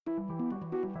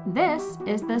This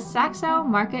is the Saxo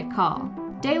Market Call,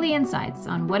 daily insights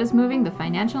on what is moving the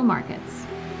financial markets.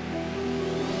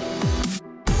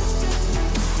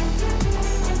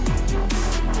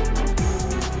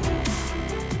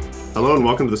 Hello and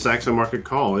welcome to the Saxo Market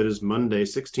Call. It is Monday,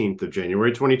 16th of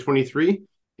January, 2023,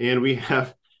 and we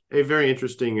have a very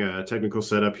interesting technical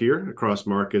setup here across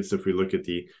markets. If we look at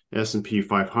the S&P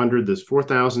 500, this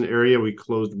 4,000 area, we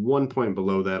closed 1 point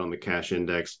below that on the cash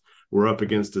index. We're up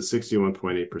against a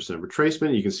 61.8%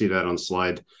 retracement. You can see that on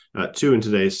slide 2 in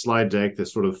today's slide deck,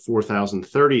 this sort of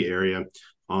 4,030 area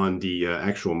on the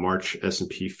actual March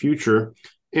S&P future.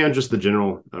 And just the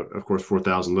general, of course,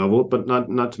 4,000 level, but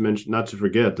not to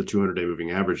forget the 200-day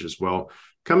moving average as well.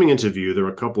 Coming into view, there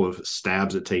were a couple of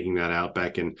stabs at taking that out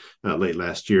back in late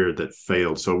last year that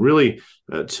failed. So really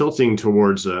tilting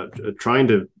towards trying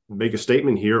to make a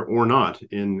statement here or not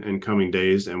in coming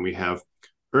days. And we have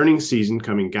earnings season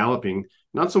coming galloping,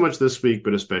 not so much this week,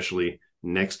 but especially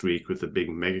next week with the big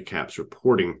mega caps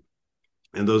reporting.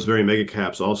 And those very mega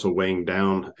caps also weighing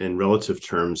down in relative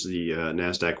terms the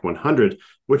NASDAQ 100,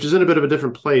 which is in a bit of a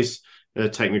different place,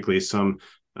 technically some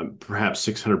perhaps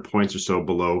 600 points or so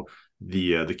below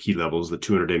the key levels, the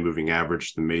 200-day moving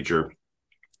average, the major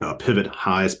pivot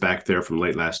highs back there from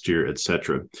late last year,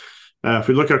 etc. If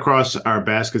we look across our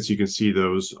baskets, you can see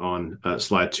those on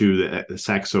slide 2, the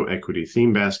Saxo equity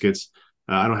theme baskets.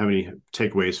 I don't have any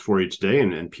takeaways for you today,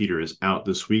 and Peter is out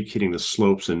this week hitting the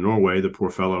slopes in Norway, the poor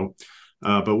fellow.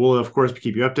 But we'll, of course,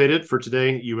 keep you updated. For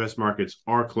today, U.S. markets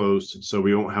are closed, so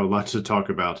we won't have a lot to talk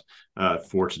about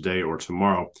for today or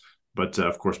tomorrow. But,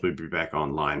 of course, we'll be back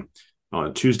online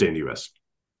on Tuesday in the U.S.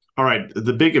 All right,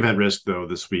 the big event risk, though,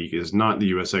 this week is not the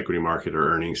U.S. equity market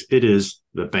or earnings. It is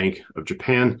the Bank of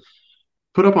Japan.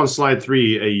 Put up on slide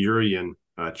 3 a euro-yen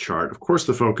chart. Of course,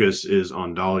 the focus is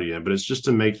on dollar-yen, but it's just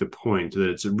to make the point that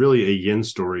it's really a yen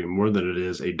story more than it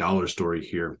is a dollar story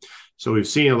here. So we've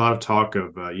seen a lot of talk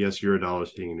of, yes, euro dollar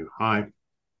is hitting a new high.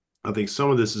 I think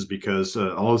some of this is because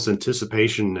all this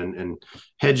anticipation and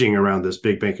hedging around this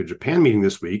big Bank of Japan meeting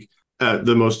this week,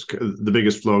 the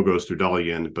biggest flow goes through dollar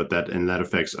yen, but that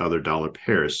affects other dollar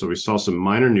pairs. So we saw some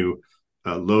minor new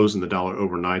lows in the dollar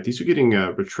overnight. These are getting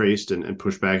retraced and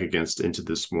pushed back against into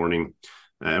this morning.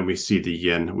 And we see the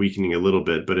yen weakening a little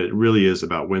bit, but it really is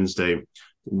about Wednesday.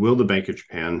 Will the Bank of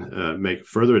Japan make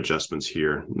further adjustments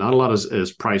here? Not a lot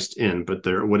is priced in, but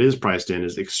what is priced in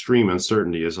is extreme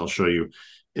uncertainty, as I'll show you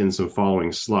in some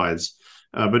following slides.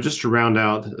 But just to round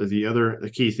out,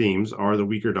 the key themes are the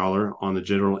weaker dollar on the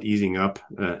general easing up,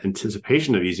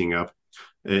 anticipation of easing up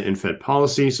in Fed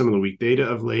policy, some of the weak data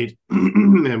of late,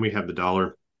 and we have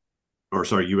the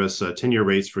U.S. 10-year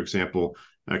rates, for example,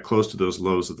 close to those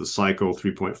lows of the cycle,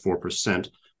 3.4%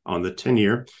 on the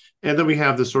 10-year. And then we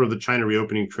have the China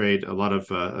reopening trade, a lot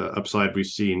of upside we've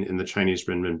seen in the Chinese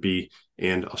renminbi,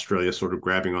 and Australia sort of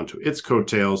grabbing onto its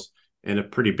coattails, and a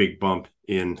pretty big bump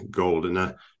in gold.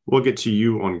 And we'll get to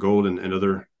you on gold and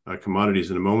other commodities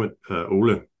in a moment,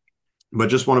 Ole. But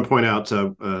just want to point out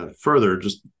further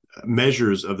just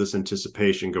measures of this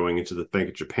anticipation going into the Bank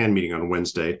of Japan meeting on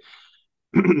Wednesday.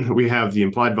 We have the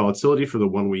implied volatility for the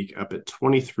 1 week up at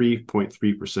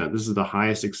 23.3%. This is the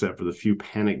highest except for the few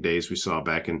panic days we saw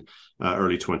back in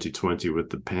early 2020 with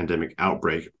the pandemic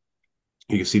outbreak.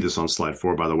 You can see this on slide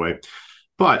 4, by the way.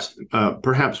 But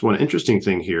perhaps one interesting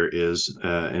thing here is,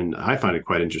 and I find it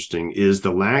quite interesting, is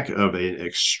the lack of an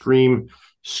extreme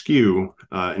skew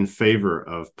in favor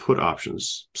of put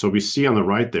options. So we see on the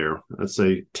right there, let's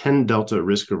say 10 delta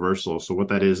risk reversal. So what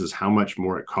that is how much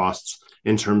more it costs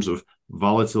in terms of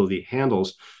volatility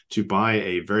handles to buy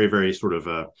a very, very sort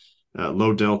of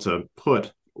low delta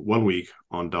put 1 week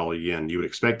on dollar yen. You would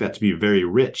expect that to be very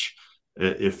rich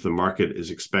if the market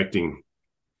is expecting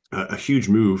a huge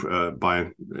move by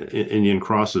Indian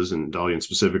crosses and dollar yen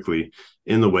specifically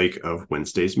in the wake of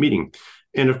Wednesday's meeting.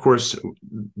 And of course,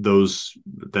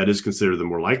 that is considered the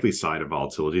more likely side of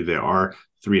volatility. They are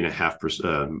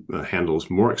 3.5% handles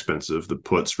more expensive, the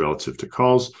puts relative to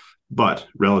calls. But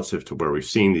relative to where we've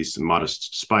seen these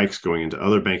modest spikes going into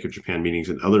other Bank of Japan meetings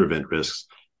and other event risks,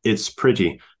 it's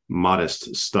pretty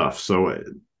modest stuff. So,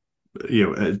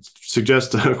 it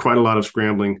suggests quite a lot of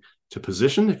scrambling to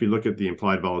position if you look at the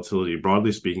implied volatility,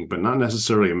 broadly speaking, but not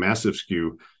necessarily a massive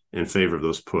skew in favor of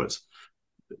those puts.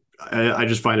 I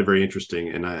just find it very interesting,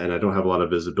 and I don't have a lot of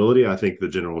visibility. I think the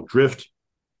general drift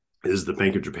is the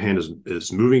Bank of Japan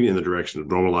is moving in the direction of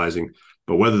normalizing,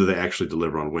 but whether they actually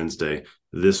deliver on Wednesday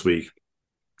this week,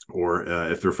 or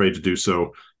if they're afraid to do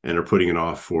so and are putting it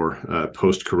off for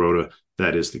post-Corona,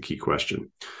 that is the key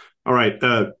question. All right.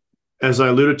 As I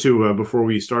alluded to before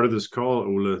we started this call,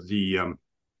 Ole,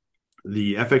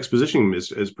 The FX positioning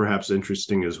is perhaps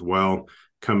interesting as well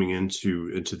coming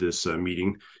into this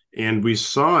meeting. And we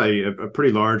saw a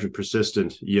pretty large and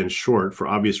persistent yen short for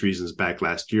obvious reasons back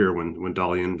last year when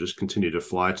dollar yen just continued to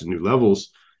fly to new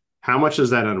levels. How much has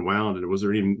that unwound? And was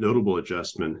there any notable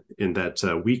adjustment in that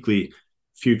weekly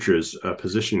futures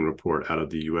positioning report out of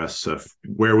the U.S.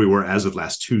 Where we were as of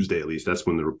last Tuesday, at least? That's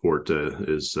when the report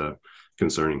is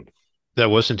concerning. There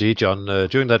was indeed, John.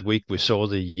 During that week, we saw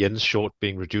the yen short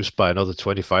being reduced by another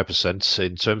 25%.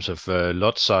 In terms of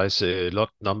lot size, lot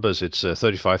numbers, it's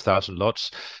 35,000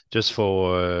 lots. Just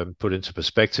for put into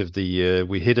perspective,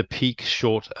 we hit a peak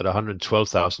short at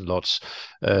 112,000 lots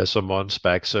some months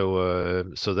back. So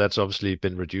that's obviously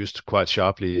been reduced quite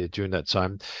sharply during that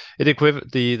time. The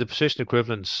position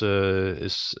equivalence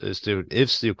is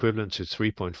the equivalent to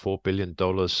 $3.4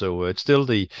 billion. So it's still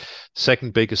the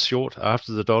second biggest short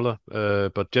after the dollar.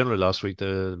 But generally last week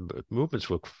the movements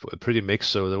were pretty mixed,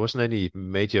 so there wasn't any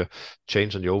major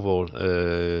change on the overall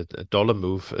dollar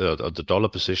move or the dollar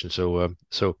position. So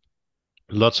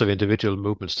lots of individual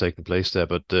movements taking place there,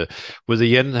 but with the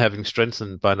yen having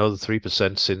strengthened by another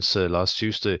 3% since last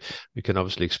Tuesday, we can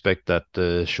obviously expect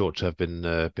that short to have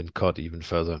been cut even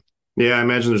further. Yeah, I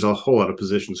imagine there's a whole lot of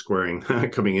position squaring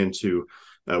coming into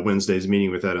Wednesday's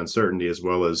meeting with that uncertainty, as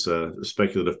well as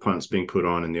speculative punts being put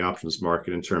on in the options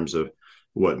market in terms of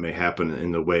what may happen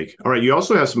in the wake. All right, you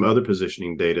also have some other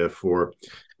positioning data for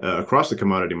across the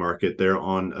commodity market there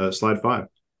on slide 5.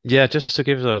 Yeah, just to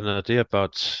give an idea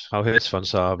about how hedge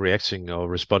funds are reacting or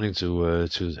responding to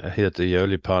here at the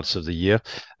early parts of the year,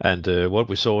 and what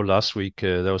we saw last week,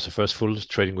 that was the first full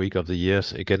trading week of the year.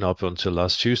 Again, up until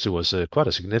last Tuesday was quite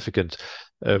a significant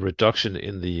reduction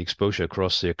in the exposure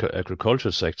across the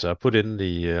agricultural sector. I put in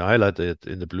the highlighted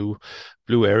in the blue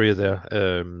area there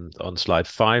on slide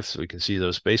 5, so we can see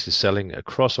those basically selling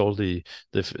across all the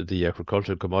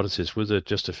agricultural commodities, with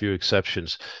just a few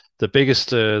exceptions. The biggest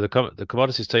the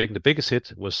commodities taking the biggest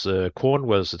hit was corn,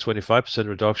 was a 25%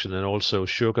 reduction, and also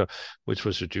sugar, which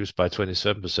was reduced by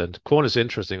 27%. Corn is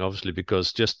interesting, obviously,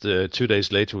 because just 2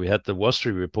 days later we had the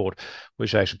WASDE report,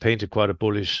 which actually painted quite a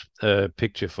bullish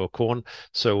picture for corn.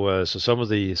 So some of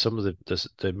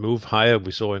the move higher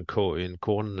we saw in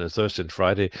corn Thursday and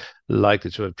Friday,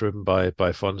 likely to have driven by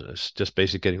funds just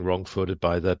basically getting wrong-footed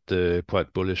by that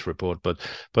quite bullish report, but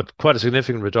quite a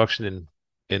significant reduction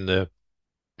in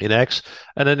X.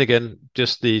 And then again,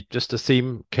 just the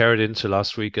theme carried into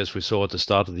last week, as we saw at the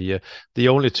start of the year. The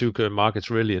only two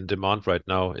markets really in demand right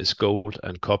now is gold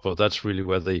and copper. That's really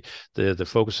where the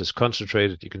focus is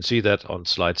concentrated. You can see that on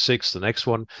slide 6, the next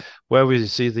one, where we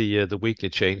see the weekly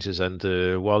changes. And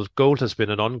while gold has been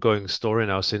an ongoing story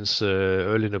now since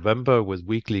early November with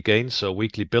weekly gains or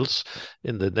weekly builds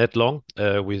in the net long,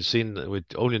 we're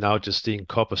only now just seeing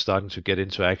copper starting to get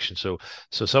into action. So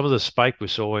some of the spike we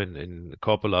saw in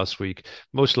copper last week,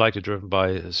 most likely driven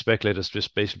by speculators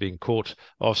just basically being caught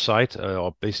offside,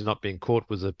 or basically not being caught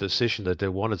with the position that they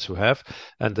wanted to have,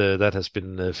 and that has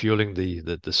been fueling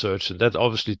the surge. And that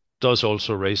obviously does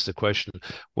also raise the question: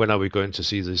 when are we going to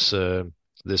see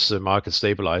this market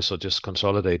stabilize or just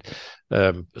consolidate?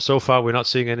 So far, we're not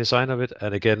seeing any sign of it.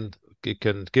 And again,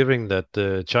 given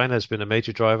that China has been a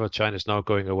major driver, China is now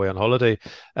going away on holiday,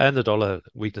 and the dollar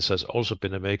weakness has also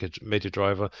been a major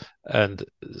driver. And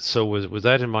so with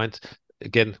that in mind,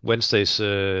 again, Wednesday's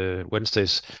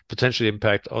potential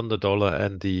impact on the dollar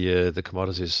and the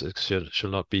commodities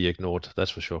should not be ignored. That's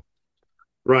for sure.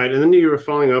 Right. And then you were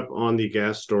following up on the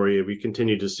gas story. We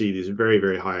continue to see these very,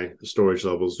 very high storage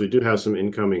levels. We do have some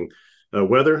incoming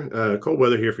weather, cold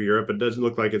weather here for Europe, but it doesn't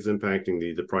look like it's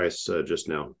impacting the price just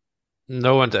now.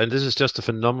 No, and this is just a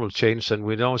phenomenal change, and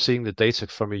we're now seeing the data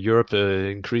from Europe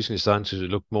increasingly starting to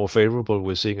look more favorable.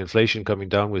 We're seeing inflation coming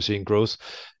down. We're seeing growth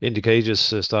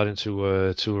indicators starting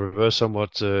to reverse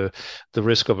somewhat. The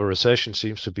risk of a recession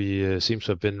seems to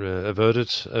have been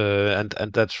averted,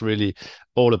 and that's really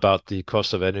all about the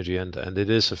cost of energy, and it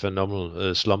is a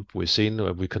phenomenal slump we've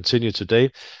seen. We continue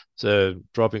today.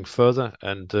 Dropping further,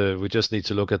 and we just need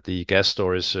to look at the gas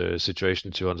storage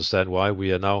situation to understand why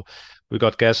we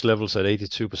got gas levels at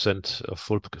 82% of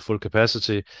full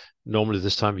capacity. Normally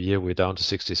this time of year we're down to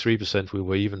 63%. We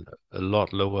were even a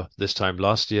lot lower this time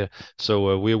last year.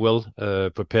 So we're well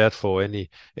prepared for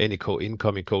any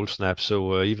incoming cold snap.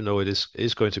 So even though it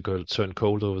is going to turn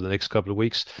cold over the next couple of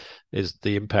weeks,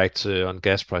 the impact on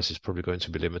gas prices probably going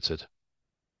to be limited.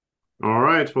 All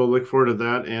right. Well, look forward to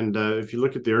that. And if you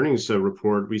look at the earnings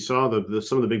report, we saw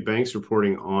some of the big banks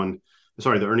reporting on,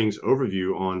 the earnings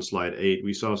overview on slide 8.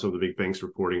 We saw some of the big banks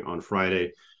reporting on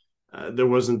Friday. There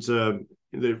wasn't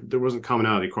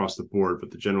commonality across the board,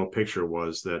 but the general picture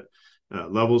was that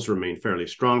levels remain fairly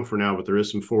strong for now, but there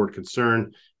is some forward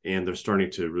concern, and they're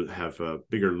starting to have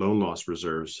bigger loan loss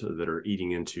reserves that are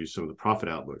eating into some of the profit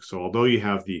outlook. So although you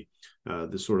have the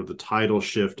sort of the tidal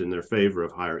shift in their favor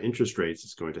of higher interest rates,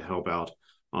 it's going to help out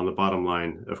on the bottom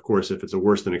line. Of course, if it's a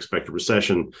worse than expected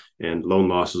recession and loan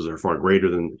losses are far greater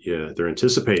than they're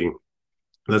anticipating,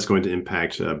 that's going to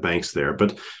impact banks there.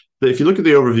 But if you look at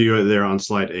the overview there on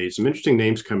slide 8, some interesting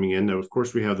names coming in. Now, of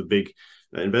course, we have the big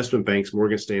investment banks,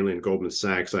 Morgan Stanley and Goldman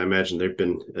Sachs. I imagine they've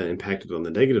been impacted on the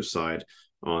negative side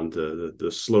on the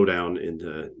slowdown in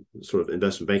the sort of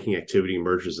investment banking activity,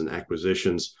 mergers and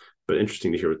acquisitions. But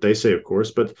interesting to hear what they say, of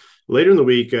course. But later in the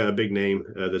week, a big name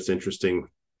that's interesting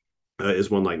is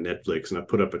one like Netflix. And I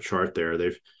put up a chart there.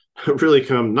 They've really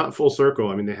come not full circle.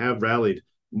 I mean, they have rallied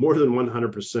more than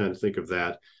 100%. Think of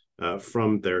that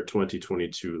from their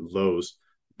 2022 lows.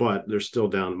 But they're still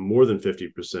down more than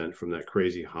 50% from that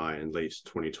crazy high in late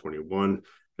 2021.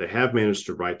 They have managed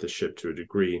to right the ship to a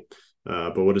degree.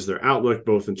 But what is their outlook,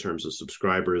 both in terms of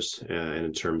subscribers and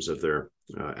in terms of their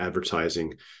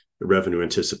advertising revenue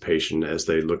anticipation as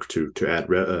they look to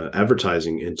add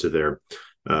advertising into their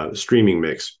streaming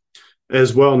mix?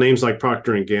 As well, names like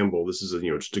Procter & Gamble. This is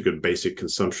just a good basic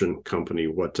consumption company.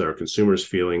 What are consumers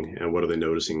feeling and what are they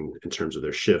noticing in terms of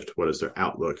their shift? What is their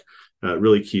outlook?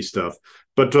 Really key stuff.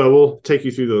 But we'll take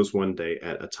you through those one day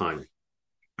at a time.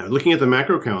 Looking at the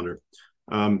macro calendar,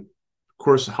 of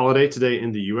course, holiday today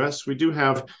in the U.S. We do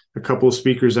have a couple of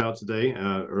speakers out today,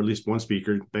 or at least one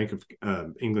speaker, Bank of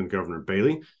England Governor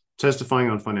Bailey, testifying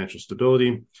on financial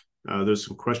stability. There's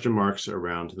some question marks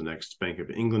around the next Bank of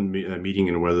England meeting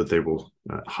and whether they will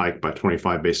hike by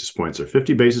 25 basis points or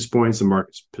 50 basis points. The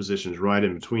market's positions right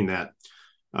in between that.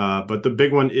 But the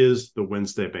big one is the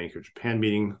Wednesday Bank of Japan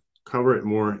meeting. Cover it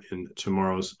more in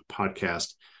tomorrow's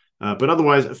podcast. But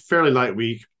otherwise, a fairly light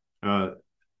week. The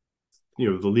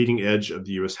leading edge of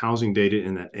the U.S. housing data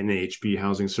in that NAHB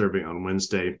housing survey on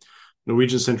Wednesday.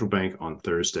 Norwegian Central Bank on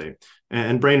Thursday.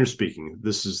 And Brainerd speaking.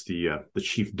 This is the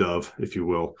chief dove, if you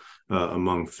will,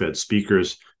 among Fed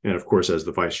speakers. And of course, as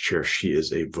the vice chair, she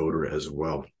is a voter as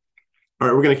well. All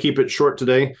right, we're going to keep it short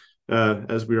today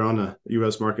as we're on a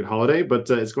U.S. market holiday, but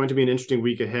it's going to be an interesting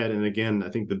week ahead. And again, I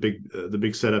think the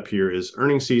big setup here is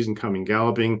earnings season coming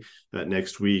galloping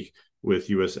next week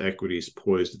with U.S. equities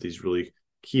poised at these really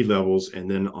key levels, and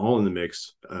then all in the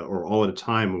mix or all at a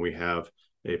time when we have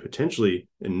a potentially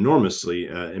enormously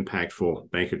impactful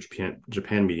Bank of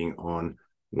Japan meeting on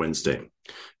Wednesday.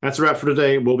 That's a wrap for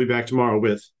today. We'll be back tomorrow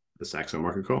with the Saxo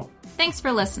Market Call. Thanks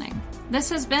for listening. This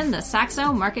has been the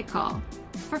Saxo Market Call.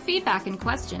 For feedback and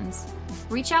questions,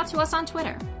 reach out to us on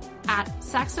Twitter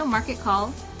 @Saxo Market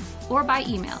Call or by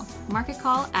email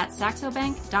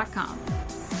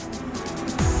marketcall@saxobank.com.